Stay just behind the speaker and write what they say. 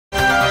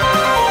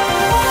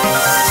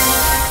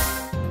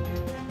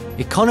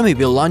ICONOMI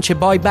will launch a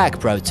buyback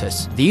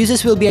process. The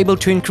users will be able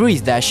to increase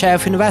their share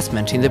of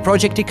investment in the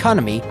project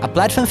ICONOMI, a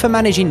platform for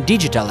managing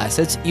digital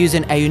assets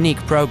using a unique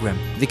program.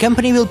 The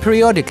company will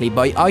periodically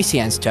buy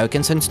ICN's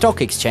tokens on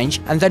stock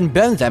exchange and then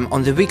burn them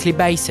on the weekly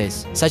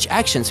basis. Such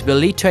actions will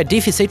lead to a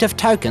deficit of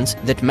tokens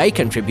that may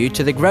contribute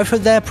to the growth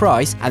of their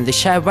price and the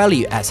share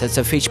value assets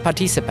of each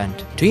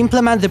participant. To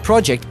implement the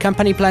project,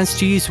 company plans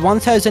to use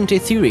 1000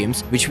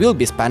 Ethereums, which will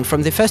be spent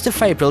from the 1st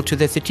of April to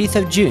the 30th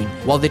of June,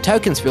 while the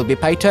tokens will be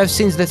paid to have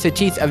since the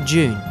 30th of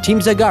June. Team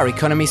Zagar,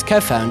 ICONOMI's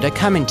co-founder,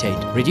 commented,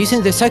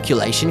 "Reducing the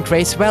circulation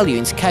creates value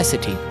in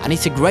scarcity, and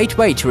it's a great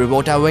way to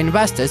reward our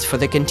investors for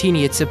the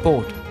continued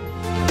support."